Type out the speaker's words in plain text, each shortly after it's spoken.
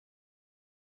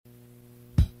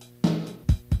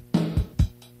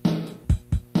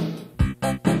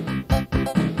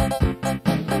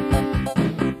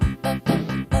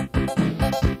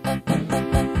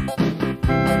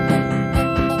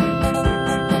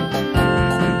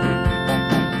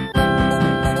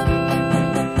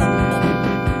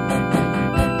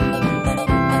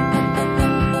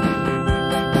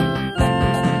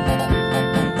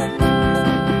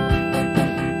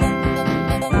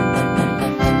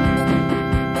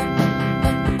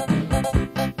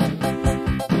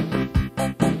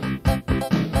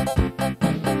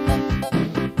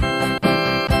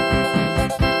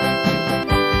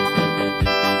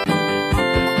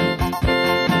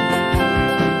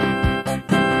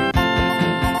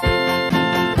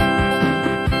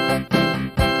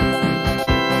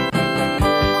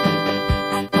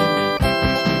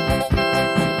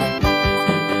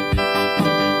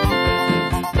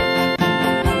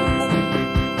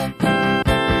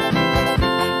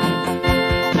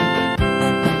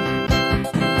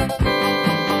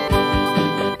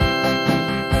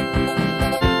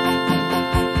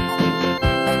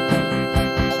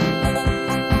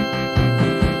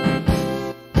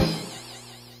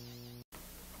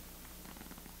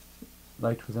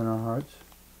light within our hearts,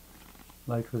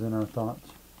 light within our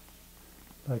thoughts,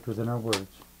 light within our words.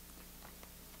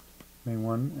 May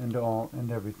one and all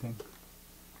and everything,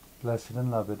 blessed and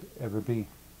loved, ever be.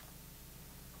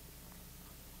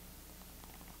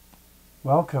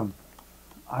 Welcome.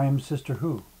 I am Sister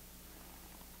Who.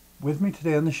 With me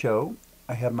today on the show,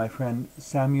 I have my friend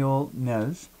Samuel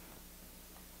Nez,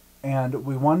 and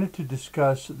we wanted to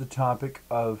discuss the topic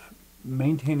of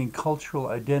maintaining cultural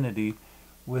identity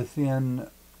within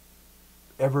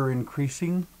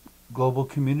ever-increasing global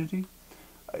community.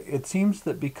 It seems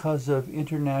that because of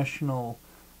international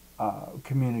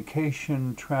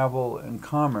communication, travel, and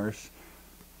commerce,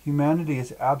 humanity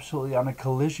is absolutely on a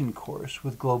collision course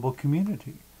with global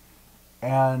community.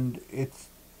 And it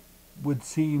would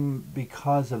seem,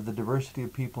 because of the diversity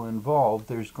of people involved,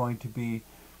 there's going to be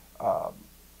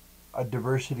a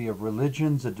diversity of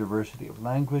religions, a diversity of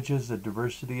languages, a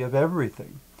diversity of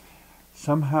everything.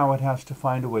 Somehow it has to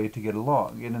find a way to get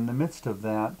along. And in the midst of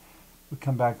that, we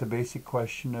come back to the basic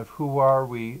question of who are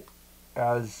we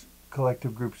as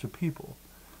collective groups of people?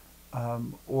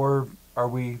 Or are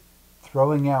we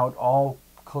throwing out all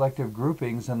collective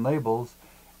groupings and labels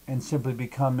and simply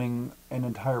becoming an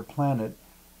entire planet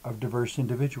of diverse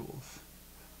individuals?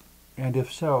 And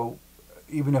if so,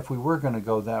 even if we were going to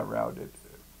go that route,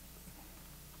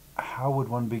 how would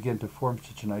one begin to form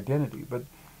such an identity? But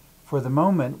for the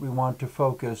moment, we want to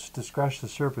focus, to scratch the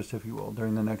surface, if you will,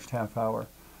 during the next half hour,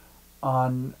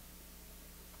 on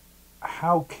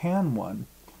how can one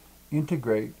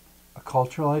integrate a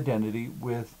cultural identity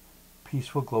with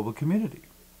peaceful global community.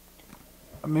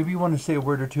 Maybe you want to say a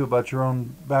word or two about your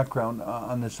own background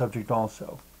on this subject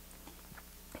also.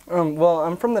 Well,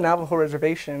 I'm from the Navajo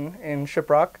Reservation in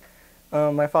Shiprock.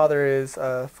 My father is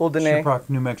full Dene. Shiprock,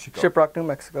 New Mexico. Shiprock, New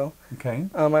Mexico. Okay.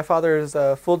 My father is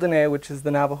full Dene, which is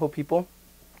the Navajo people.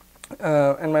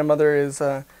 And my mother is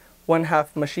one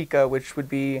half Mexica, which would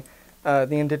be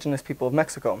the indigenous people of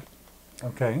Mexico.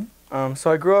 Okay.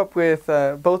 So I grew up with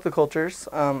both the cultures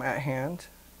at hand.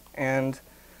 And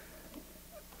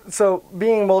so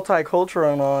being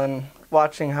multicultural and on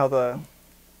watching how the...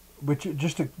 Which,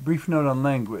 just a brief note on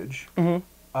language, so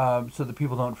that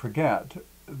people don't forget.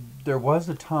 There was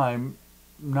a time,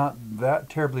 not that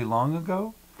terribly long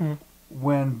ago,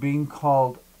 when being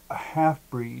called a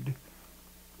half-breed,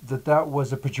 that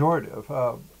was a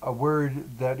pejorative, a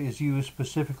word that is used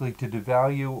specifically to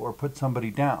devalue or put somebody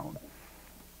down.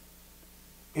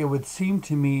 It would seem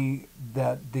to me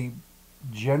that the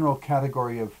general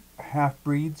category of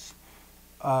half-breeds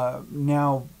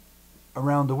now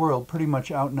around the world pretty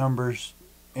much outnumbers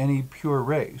any pure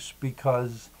race,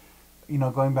 because, you know,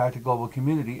 going back to global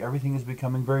community, everything is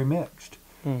becoming very mixed.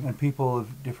 And people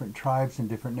of different tribes and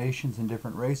different nations and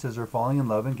different races are falling in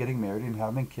love and getting married and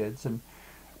having kids, and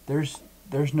there's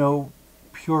no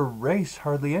pure race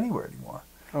hardly anywhere anymore.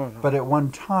 Oh, no. But at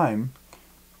one time,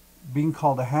 being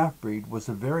called a half-breed was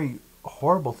a very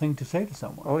horrible thing to say to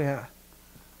someone. Oh, yeah.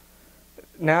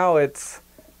 Now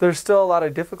there's still a lot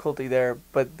of difficulty there,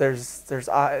 but there's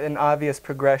an obvious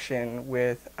progression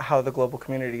with how the global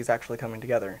community is actually coming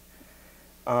together.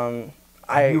 Have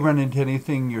you run into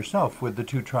anything yourself with the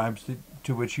two tribes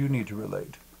to which you need to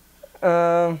relate?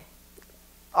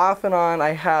 Off and on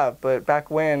I have, but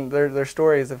back when, there's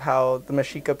stories of how the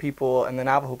Mexica people and the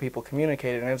Navajo people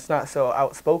communicated, and it's not so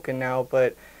outspoken now,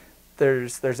 but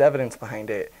there's evidence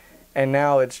behind it. And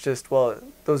now it's just, well,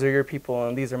 those are your people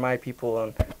and these are my people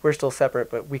and we're still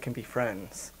separate, but we can be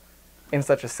friends in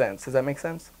such a sense. Does that make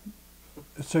sense?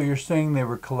 So you're saying they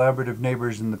were collaborative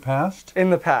neighbors in the past? In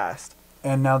the past.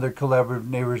 And now they're collaborative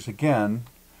neighbors again,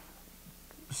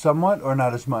 somewhat or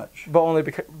not as much? But only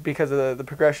because of the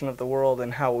progression of the world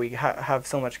and how we have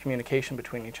so much communication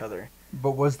between each other.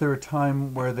 But was there a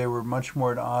time where they were much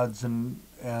more at odds and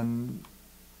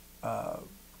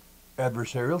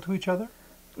adversarial to each other?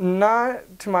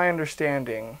 Not to my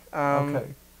understanding.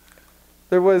 Okay.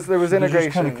 There was So integration. They're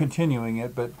just kind of continuing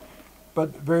it, but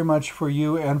very much for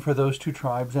you and for those two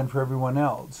tribes and for everyone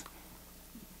else.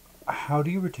 How do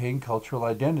you retain cultural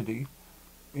identity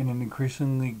in an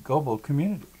increasingly global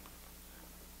community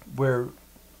where,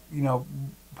 you know,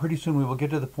 pretty soon we will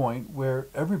get to the point where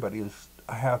everybody is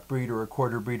a half-breed or a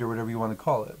quarter-breed or whatever you want to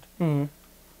call it? Mm-hmm.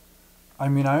 I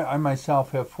mean, I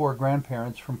myself have 4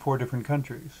 grandparents from 4 different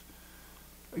countries.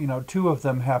 You know, 2 of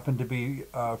them happen to be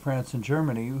France and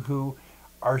Germany, who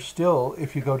are still,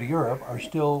 if you go to Europe, are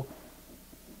still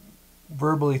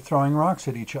verbally throwing rocks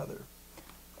at each other.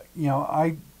 You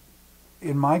know,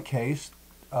 in my case,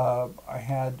 I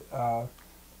had a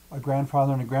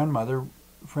grandfather and a grandmother,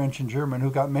 French and German, who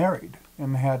got married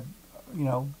and had, you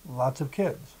know, lots of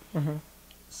kids. Mm-hmm.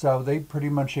 So they pretty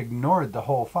much ignored the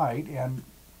whole fight and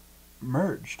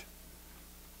merged.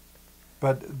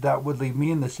 But that would leave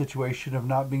me in the situation of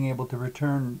not being able to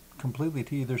return completely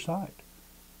to either side.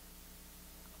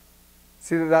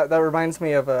 See, that reminds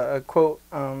me of a quote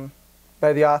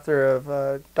by the author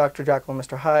of Dr. Jekyll and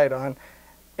Mr. Hyde on,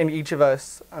 in each of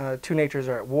us, two natures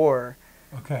are at war.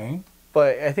 Okay.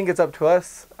 But I think it's up to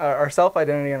us, our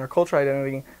self-identity and our cultural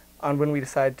identity, on when we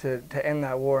decide to end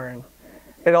that war. And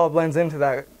it all blends into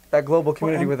that global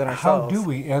community within ourselves. How do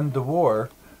we end the war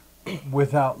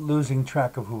without losing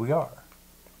track of who we are?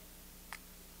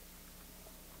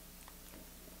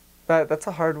 That's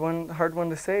a hard one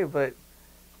to say, but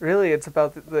really it's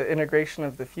about the integration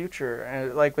of the future.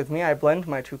 And like with me, I blend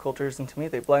my two cultures, and to me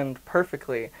they blend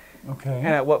perfectly. Okay. And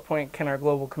at what point can our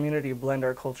global community blend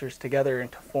our cultures together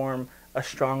and to form a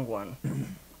strong one?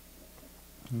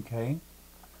 Okay.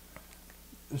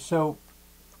 So,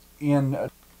 in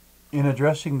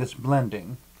addressing this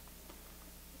blending,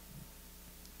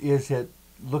 is it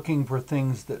looking for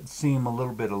things that seem a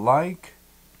little bit alike?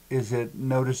 Is it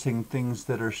noticing things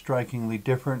that are strikingly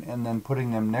different and then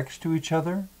putting them next to each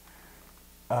other?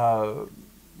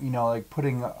 Like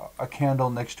putting a candle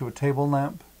next to a table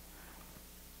lamp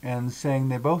and saying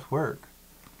they both work.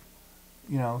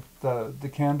 The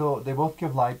candle, they both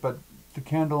give light, but the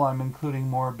candle I'm including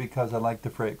more because I like the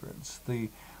fragrance. The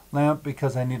lamp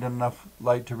because I need enough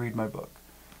light to read my book.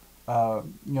 So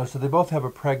they both have a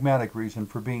pragmatic reason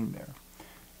for being there.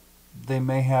 They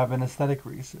may have an aesthetic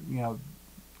reason.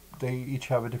 They each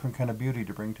have a different kind of beauty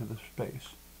to bring to the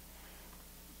space.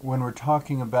 When we're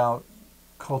talking about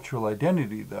cultural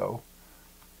identity, though,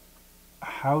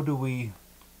 how do we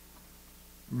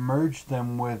merge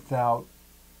them without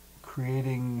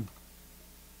creating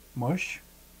mush?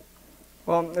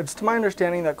 Well, it's to my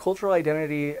understanding that cultural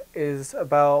identity is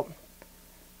about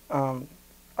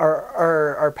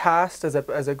our past as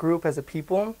a group, as a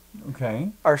people.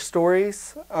 Okay. Our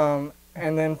stories,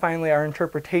 and then finally our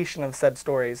interpretation of said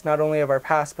stories, not only of our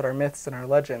past but our myths and our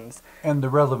legends. And the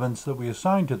relevance that we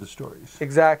assign to the stories.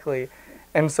 Exactly.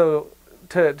 And so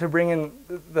to bring in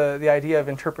the idea of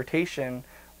interpretation,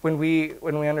 when we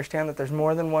understand that there's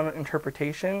more than one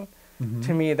interpretation,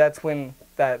 to me that's when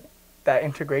that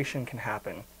integration can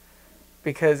happen.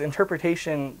 Because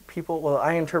interpretation,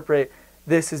 I interpret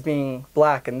this as being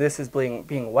black and this as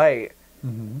being white.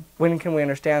 When can we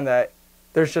understand that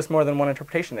there's just more than one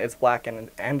interpretation? It's black and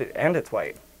it's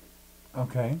white.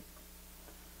 Okay.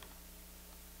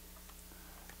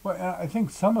 Well, I think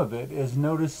some of it is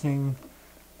noticing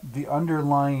the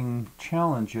underlying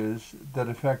challenges that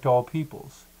affect all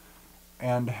peoples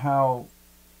and how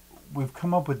we've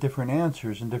come up with different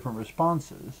answers and different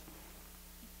responses,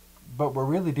 but we're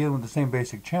really dealing with the same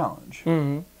basic challenge.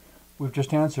 We've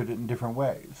just answered it in different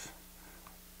ways.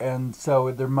 And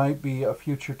so there might be a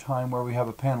future time where we have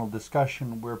a panel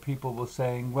discussion where people will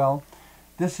say, well,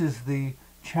 this is the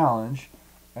challenge,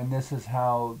 and this is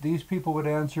how these people would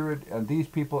answer it, and these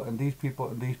people, and these people,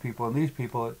 and these people, and these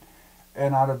people.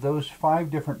 And out of those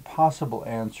 5 different possible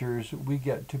answers, we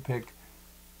get to pick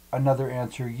another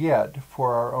answer yet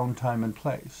for our own time and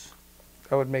place.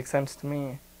 That would make sense to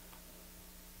me.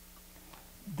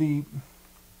 The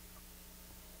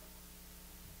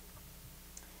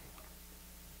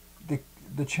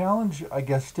challenge, I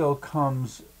guess, still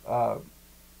comes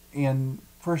in,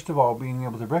 first of all, being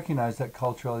able to recognize that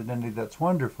cultural identity that's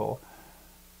wonderful,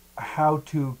 how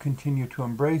to continue to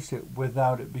embrace it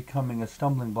without it becoming a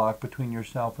stumbling block between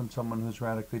yourself and someone who's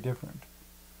radically different.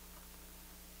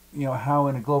 How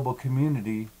in a global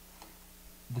community,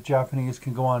 the Japanese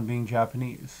can go on being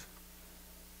Japanese,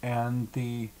 and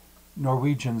the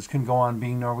Norwegians can go on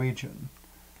being Norwegian,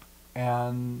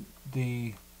 and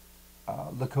the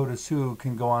Lakota Sioux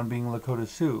can go on being Lakota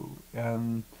Sioux,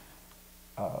 and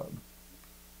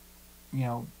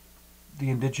the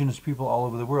indigenous people all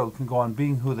over the world can go on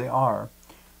being who they are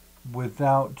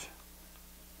without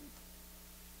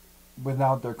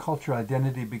their cultural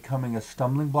identity becoming a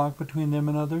stumbling block between them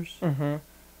and others.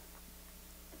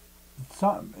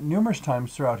 Numerous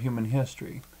times throughout human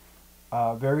history,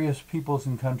 various peoples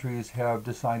and countries have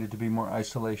decided to be more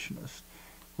isolationist.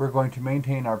 We're going to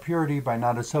maintain our purity by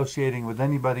not associating with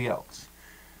anybody else,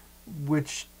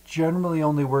 which generally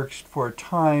only works for a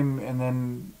time and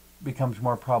then becomes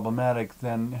more problematic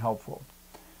than helpful.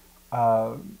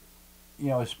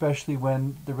 Especially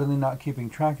when they're really not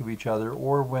keeping track of each other,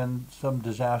 or when some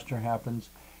disaster happens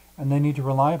and they need to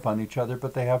rely upon each other,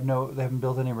 but they haven't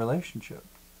built any relationship.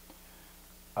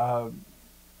 There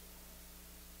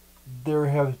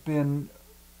have been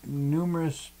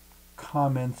numerous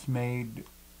comments made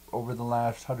over the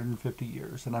last 150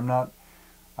 years, and I'm not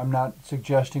I'm not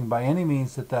suggesting by any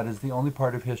means that that is the only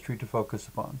part of history to focus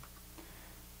upon,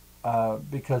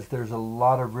 because there's a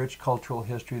lot of rich cultural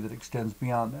history that extends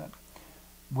beyond that.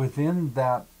 Within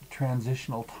that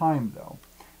transitional time, though,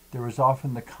 there was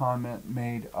often the comment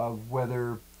made of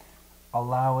whether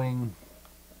allowing,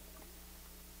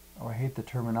 oh, I hate the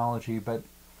terminology, but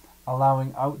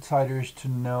allowing outsiders to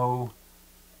know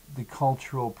the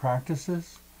cultural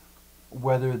practices,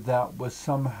 whether that was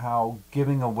somehow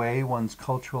giving away one's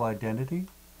cultural identity.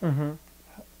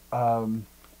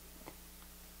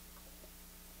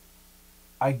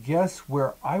 I guess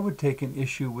where I would take an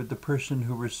issue with the person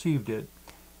who received it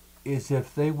is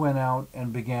if they went out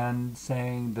and began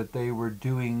saying that they were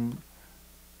doing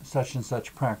such and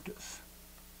such practice.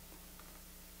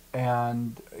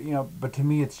 And, you know, but to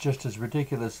me it's just as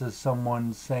ridiculous as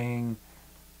someone saying,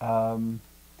 I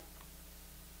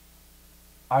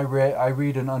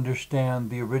read and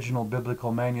understand the original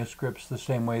biblical manuscripts the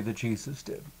same way that Jesus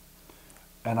did.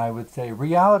 And I would say,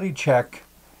 reality check.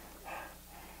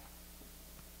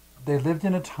 They lived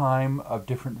in a time of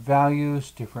different values,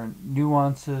 different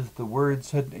nuances. The words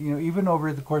had, you know, even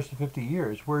over the course of 50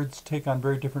 years, words take on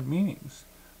very different meanings.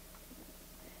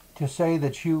 To say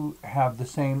that you have the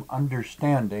same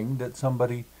understanding that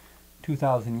somebody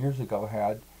 2,000 years ago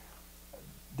had,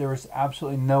 there is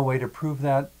absolutely no way to prove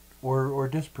that or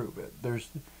disprove it.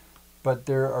 But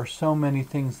there are so many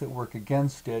things that work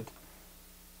against it,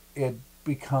 it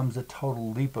becomes a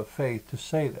total leap of faith to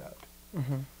say that.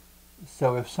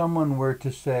 So if someone were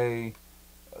to say,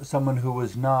 someone who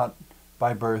was not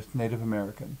by birth Native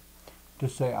American, to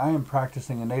say, I am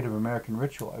practicing a Native American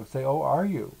ritual, I would say, oh, are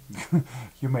you?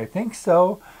 You may think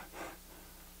so.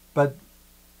 But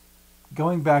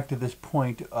going back to this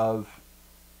point of,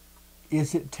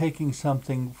 is it taking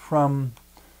something from,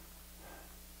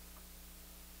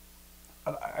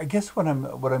 I guess what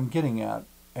I'm getting at,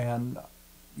 and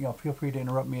you know, feel free to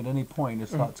interrupt me at any point as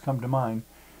thoughts come to mind,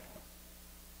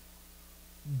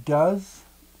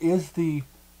 is the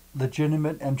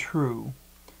legitimate and true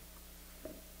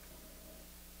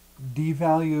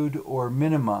devalued or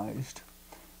minimized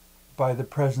by the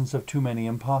presence of too many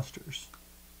imposters?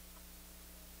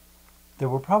 There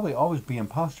will probably always be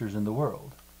imposters in the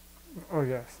world. Oh,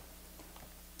 yes.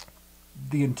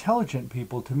 The intelligent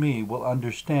people, to me, will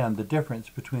understand the difference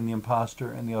between the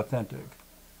imposter and the authentic.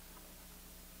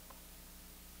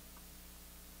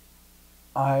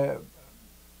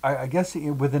 I guess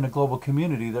within a global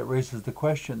community that raises the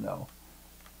question, though,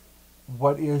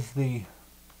 what is the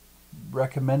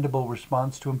recommendable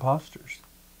response to imposters?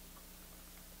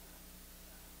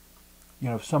 You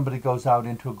know, if somebody goes out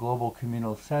into a global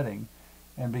communal setting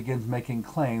and begins making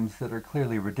claims that are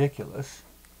clearly ridiculous,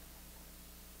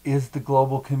 is the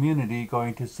global community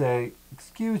going to say,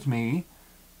 excuse me,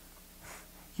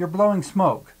 you're blowing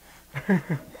smoke? You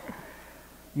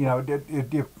know,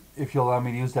 if you'll allow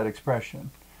me to use that expression.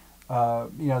 You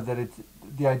know, that it's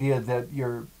the idea that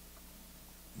you're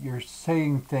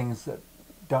saying things that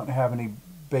don't have any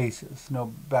basis,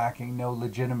 no backing, no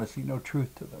legitimacy, no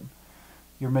truth to them.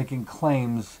 You're making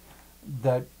claims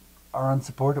that are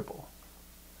unsupportable.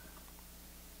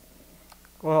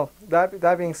 Well,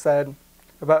 that being said,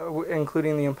 about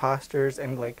including the imposters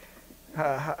and like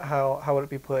how would it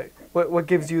be put? What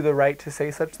gives you the right to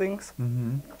say such things?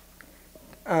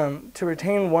 To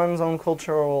retain one's own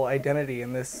cultural identity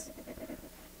in this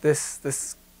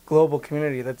global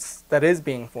community that is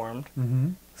being formed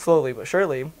slowly but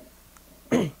surely.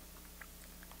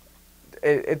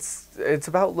 It's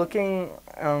about looking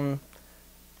at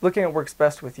what works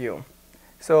best with you.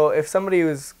 So if somebody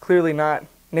was clearly not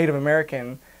Native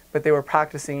American, but they were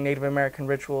practicing Native American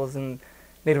rituals and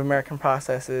Native American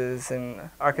processes and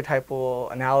archetypal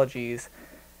analogies.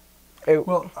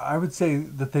 Well, I would say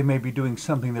that they may be doing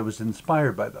something that was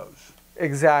inspired by those.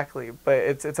 Exactly, but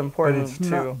it's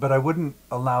important but I wouldn't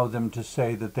allow them to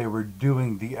say that they were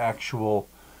doing the actual,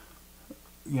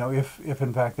 you know, if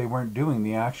in fact they weren't doing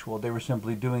the actual, they were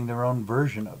simply doing their own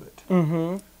version of it.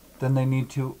 Then they need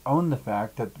to own the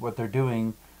fact that what they're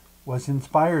doing was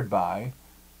inspired by,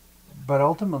 but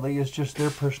ultimately is just their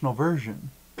personal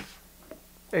version.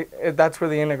 That's where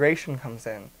the integration comes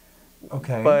in.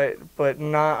 Okay. But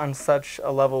not on such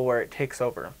a level where it takes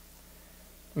over.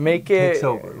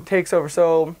 Takes over.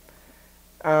 So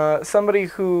somebody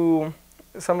who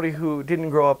didn't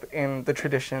grow up in the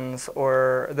traditions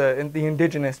or the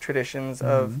indigenous traditions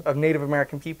of Native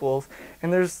American peoples,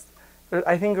 and there's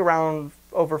I think around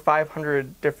over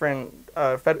 500 different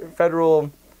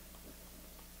federally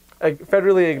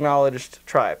acknowledged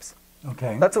tribes.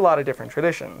 Okay. That's a lot of different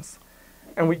traditions.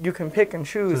 and you can pick and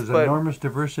choose. So there's but enormous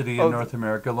diversity in North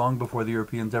America long before the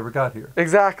Europeans ever got here.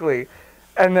 Exactly.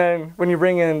 And then when you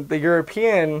bring in the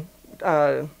European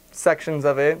sections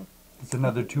of it, it's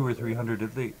another 200 or 300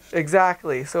 at least.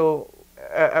 Exactly. So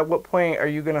at what point are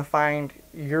you going to find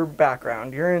your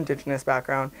background, your indigenous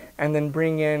background, and then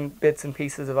bring in bits and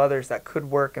pieces of others that could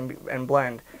work and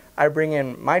blend? I bring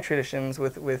in my traditions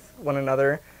with one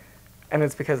another, and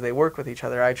it's because they work with each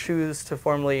other. I choose to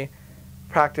formally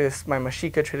practice my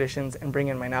Mexica traditions and bring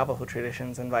in my Navajo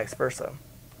traditions and vice versa.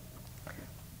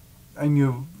 And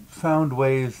you found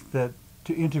ways that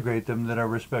to integrate them that are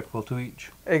respectful to each.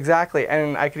 Exactly.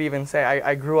 And I could even say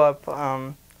I grew up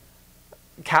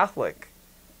Catholic.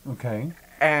 Okay.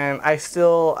 And I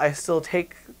still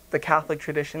take the Catholic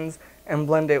traditions and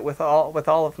blend it with all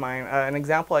of mine. An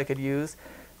example I could use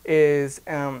is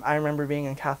I remember being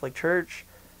in Catholic church,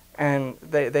 and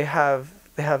they have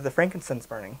the frankincense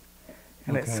burning,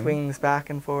 and it swings back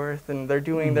and forth, and they're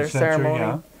doing their ceremony.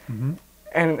 Yeah. Mm-hmm.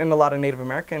 And in a lot of Native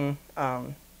American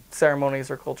ceremonies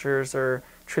or cultures or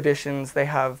traditions, they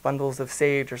have bundles of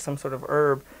sage or some sort of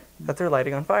herb that they're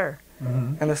lighting on fire,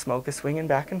 and the smoke is swinging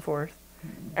back and forth.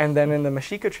 And then in the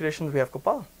Mexica traditions, we have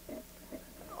copal.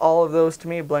 All of those to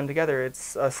me blend together.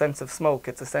 It's a sense of smoke.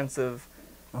 It's a sense of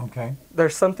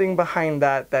there's something behind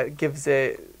that gives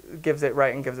it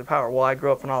right and gives it power. Well, I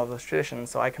grew up in all of those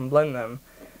traditions, so I can blend them.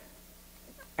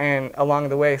 And along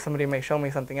the way, somebody may show me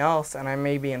something else, and I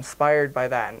may be inspired by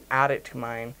that and add it to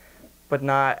mine, but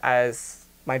not as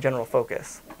my general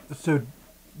focus. So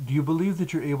do you believe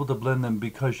that you're able to blend them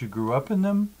because you grew up in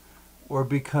them, or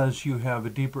because you have a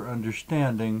deeper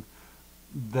understanding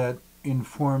that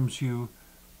informs you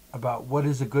about what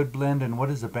is a good blend and what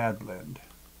is a bad blend?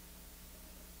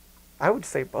 I would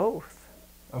say both.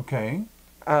 Okay.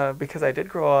 Because I did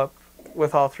grow up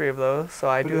with all three of those, so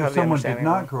I do have the understanding. If someone did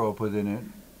not grow up within it,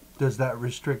 does that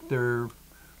restrict their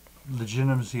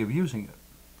legitimacy of using it?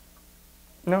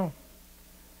 No.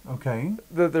 Okay.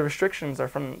 The restrictions are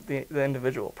from the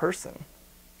individual person.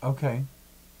 Okay.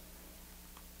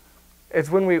 It's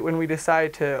when we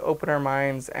decide to open our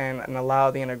minds and allow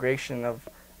the integration of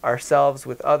ourselves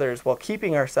with others while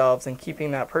keeping ourselves and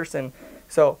keeping that person.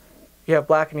 So you have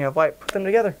black and you have white, put them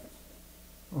together.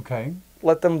 Okay.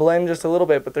 Let them blend just a little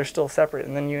bit, but they're still separate,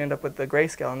 and then you end up with the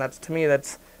grayscale, and that's, to me,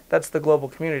 that's the global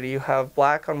community. You have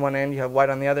black on one end, you have white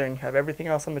on the other, and you have everything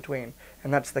else in between,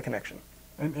 and that's the connection.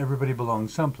 And everybody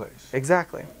belongs someplace.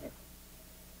 Exactly.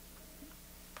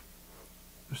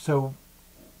 So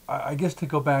I guess to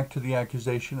go back to the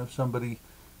accusation of somebody,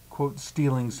 quote,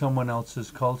 stealing someone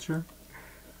else's culture,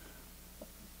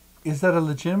 is that a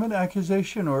legitimate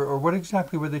accusation, or what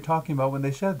exactly were they talking about when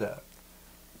they said that?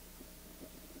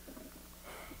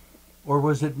 Or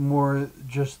was it more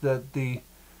just that the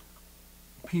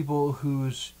people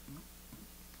whose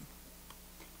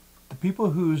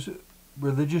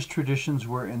religious traditions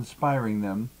were inspiring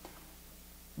them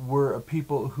were a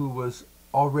people who was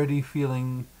already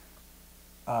feeling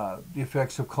the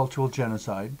effects of cultural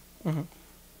genocide,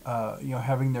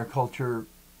 having their culture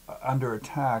under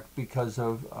attack because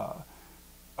of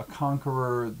a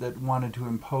conqueror that wanted to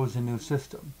impose a new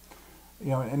system.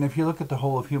 And if you look at the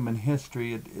whole of human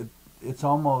history, it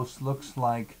almost looks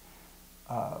like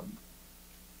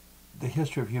the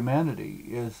history of humanity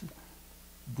is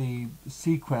the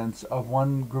sequence of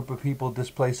one group of people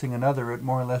displacing another at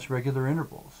more or less regular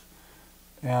intervals,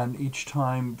 and each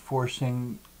time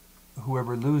forcing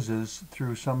whoever loses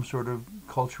through some sort of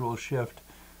cultural shift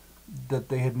that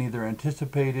they had neither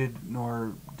anticipated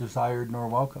nor desired nor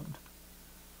welcomed.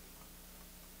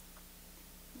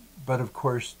 But of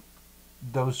course,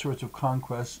 those sorts of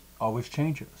conquests always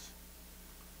change us.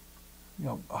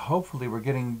 Hopefully we're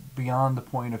getting beyond the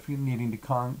point of needing to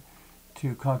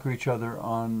conquer each other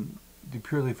on the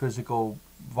purely physical,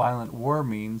 violent war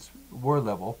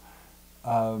level.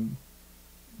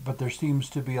 But there seems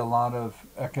to be a lot of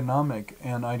economic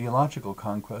and ideological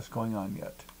conquest going on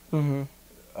yet. Mm-hmm.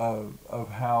 Of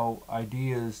how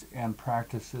ideas and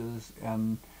practices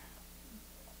and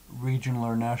regional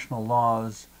or national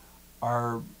laws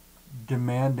are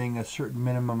demanding a certain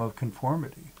minimum of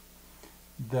conformity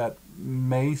that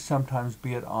may sometimes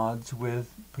be at odds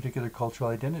with particular cultural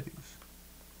identities.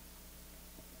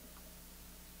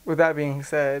 With that being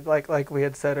said, like we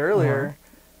had said earlier,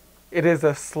 it is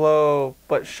a slow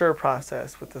but sure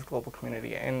process with this global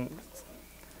community.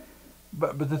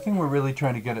 But the thing we're really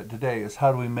trying to get at today is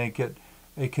how do we make it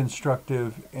a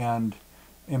constructive and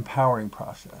empowering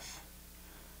process?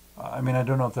 I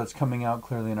don't know if that's coming out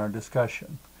clearly in our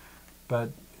discussion, but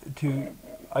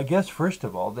I guess first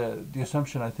of all, the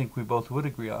assumption I think we both would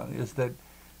agree on is that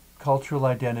cultural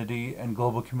identity and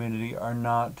global community are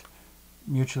not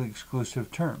mutually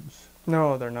exclusive terms.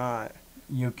 No, they're not.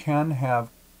 You can have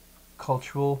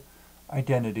cultural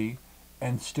identity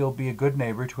and still be a good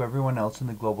neighbor to everyone else in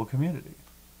the global community.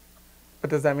 But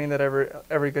does that mean that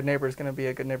every good neighbor is going to be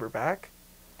a good neighbor back?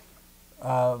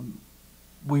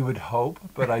 We would hope,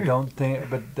 but I don't think,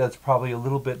 but that's probably a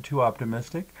little bit too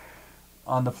optimistic.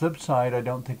 On the flip side, I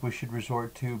don't think we should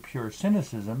resort to pure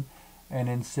cynicism and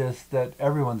insist that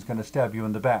everyone's going to stab you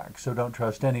in the back, so don't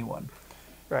trust anyone.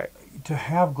 Right. To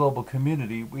have global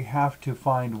community, we have to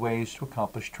find ways to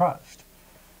accomplish trust.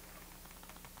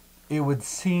 It would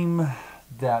seem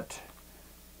that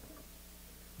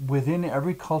within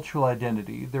every cultural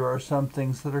identity, there are some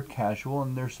things that are casual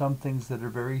and there are some things that are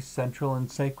very central and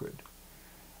sacred.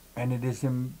 And it is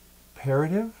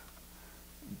imperative,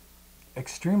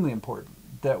 extremely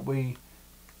important, that we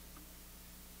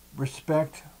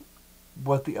respect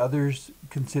what the others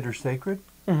consider sacred.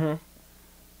 Mm-hmm.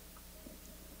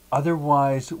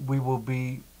 Otherwise, we will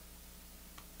be,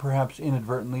 perhaps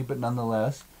inadvertently, but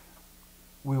nonetheless,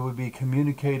 we will be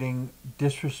communicating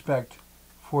disrespect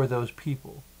for those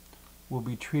people. We'll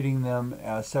be treating them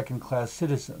as second-class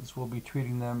citizens. We'll be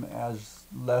treating them as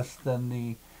less than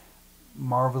the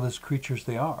marvelous creatures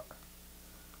they are.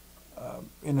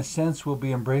 In a sense, we'll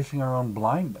be embracing our own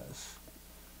blindness,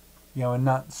 and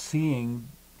not seeing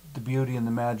the beauty and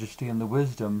the majesty and the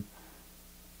wisdom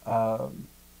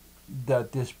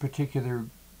that this particular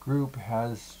group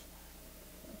has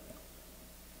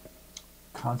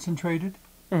concentrated,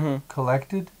 Mm-hmm.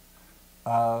 collected,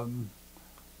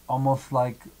 almost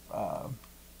like,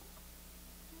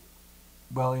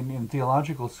 in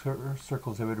theological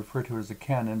circles they would refer to it as a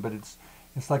canon, but it's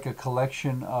like a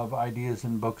collection of ideas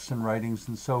and books and writings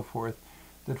and so forth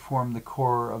that form the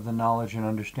core of the knowledge and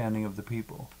understanding of the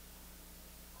people.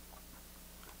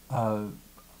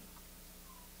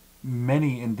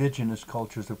 Many indigenous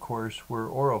cultures, of course, were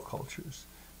oral cultures.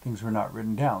 Things were not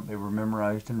written down. They were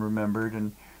memorized and remembered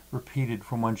and repeated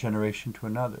from one generation to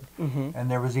another. Mm-hmm. And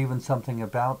there was even something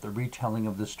about the retelling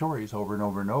of the stories over and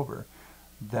over and over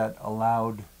that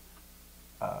allowed,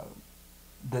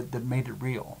 that made it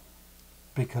real,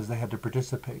 because they had to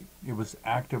participate. It was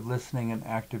active listening and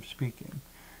active speaking.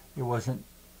 It wasn't,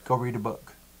 go read a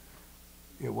book.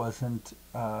 It wasn't,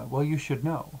 you should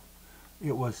know.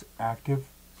 It was active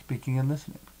speaking and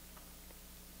listening.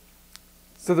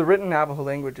 So the written Navajo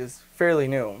language is fairly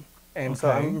new, and so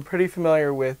Okay. I'm pretty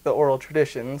familiar with the oral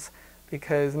traditions,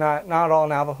 because not all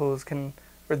Navajos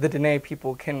or the Dene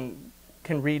people can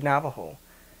read Navajo.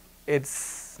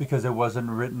 It's Because it wasn't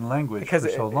a written language for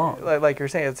so long. Like you're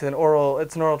saying, it's an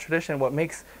oral tradition. What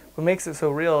makes it so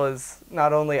real is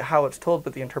not only how it's told,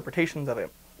 but the interpretations of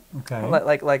it. Okay.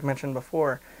 Like mentioned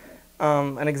before,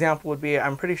 an example would be,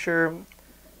 I'm pretty sure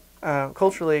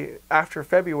culturally, after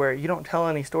February, you don't tell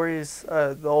any stories,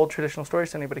 the old traditional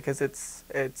stories to anybody, because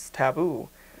it's taboo.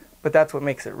 But that's what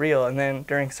makes it real. And then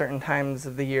during certain times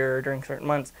of the year, or during certain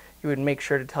months, you would make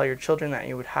sure to tell your children that.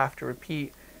 You would have to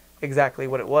repeat exactly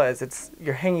what it was.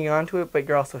 You're hanging on to it, but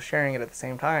you're also sharing it at the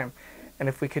same time. And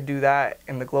if we could do that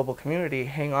in the global community,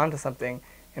 hang on to something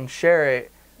and share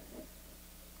it.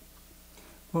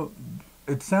 Well,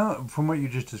 from what you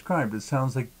just described, it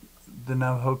sounds like the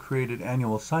Navajo created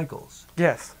annual cycles.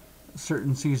 Yes.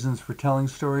 Certain seasons for telling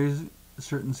stories,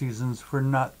 certain seasons for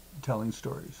not telling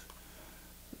stories,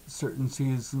 certain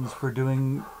seasons for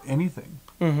doing anything,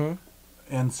 Mm-hmm.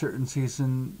 and certain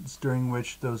seasons during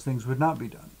which those things would not be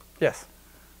done. Yes.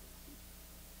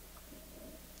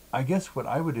 I guess what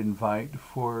I would invite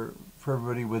for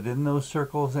everybody within those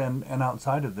circles and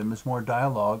outside of them is more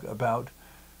dialogue about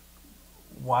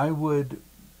why would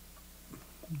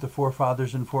the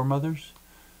forefathers and foremothers,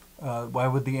 why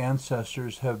would the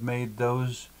ancestors have made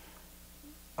those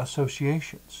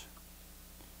associations?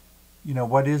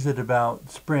 What is it about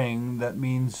spring that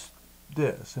means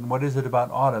this? And what is it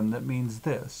about autumn that means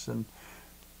this? And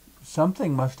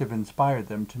something must have inspired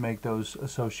them to make those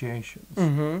associations.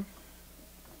 Mm-hmm.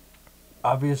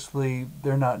 Obviously,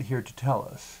 they're not here to tell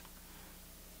us.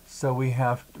 So we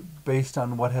have to, based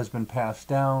on what has been passed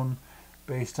down,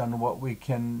 based on what we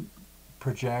can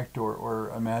project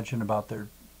or imagine about the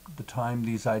time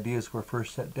these ideas were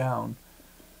first set down,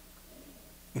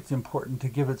 it's important to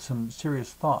give it some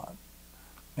serious thought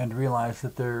and realize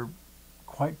that there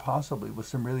quite possibly was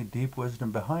some really deep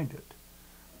wisdom behind it.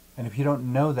 And if you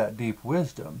don't know that deep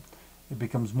wisdom, it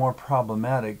becomes more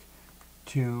problematic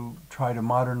to try to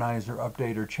modernize or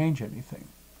update or change anything.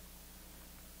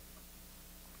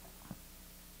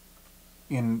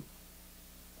 In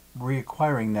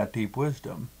reacquiring that deep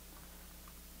wisdom,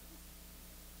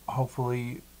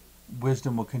 hopefully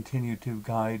wisdom will continue to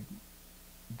guide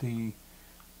the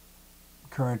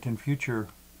current and future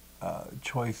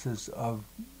choices of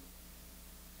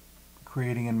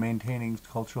creating and maintaining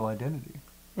cultural identity.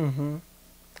 Mm-hmm.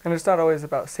 And it's not always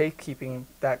about safekeeping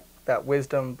that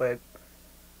wisdom, but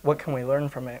what can we learn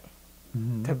from it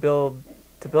Mm-hmm. to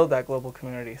build that global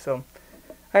community. So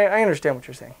I understand what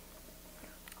you're saying.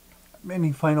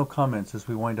 Any final comments as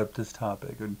we wind up this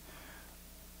topic? And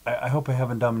I hope I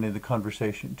haven't dominated the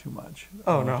conversation too much.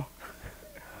 Oh,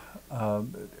 no.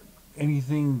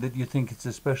 Anything that you think is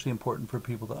especially important for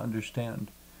people to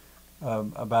understand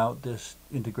about this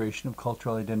integration of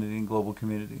cultural identity and global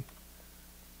community?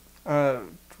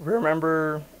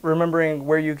 Remembering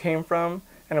where you came from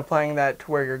and applying that to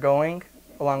where you're going,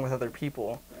 along with other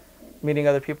people. Meeting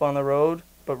other people on the road,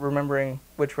 but remembering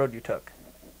which road you took.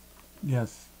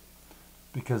 Yes,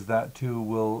 because that too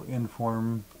will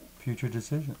inform future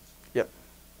decisions. Yep.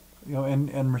 You know,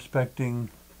 and respecting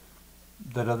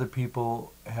that other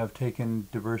people have taken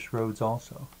diverse roads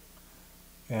also,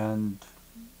 and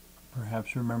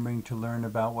perhaps remembering to learn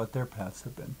about what their paths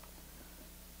have been.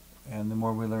 And the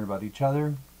more we learn about each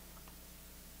other,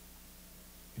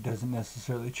 it doesn't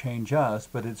necessarily change us,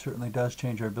 but it certainly does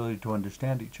change our ability to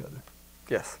understand each other.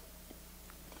 Yes.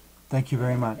 Thank you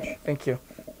very much. Thank you.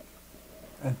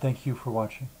 And thank you for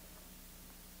watching.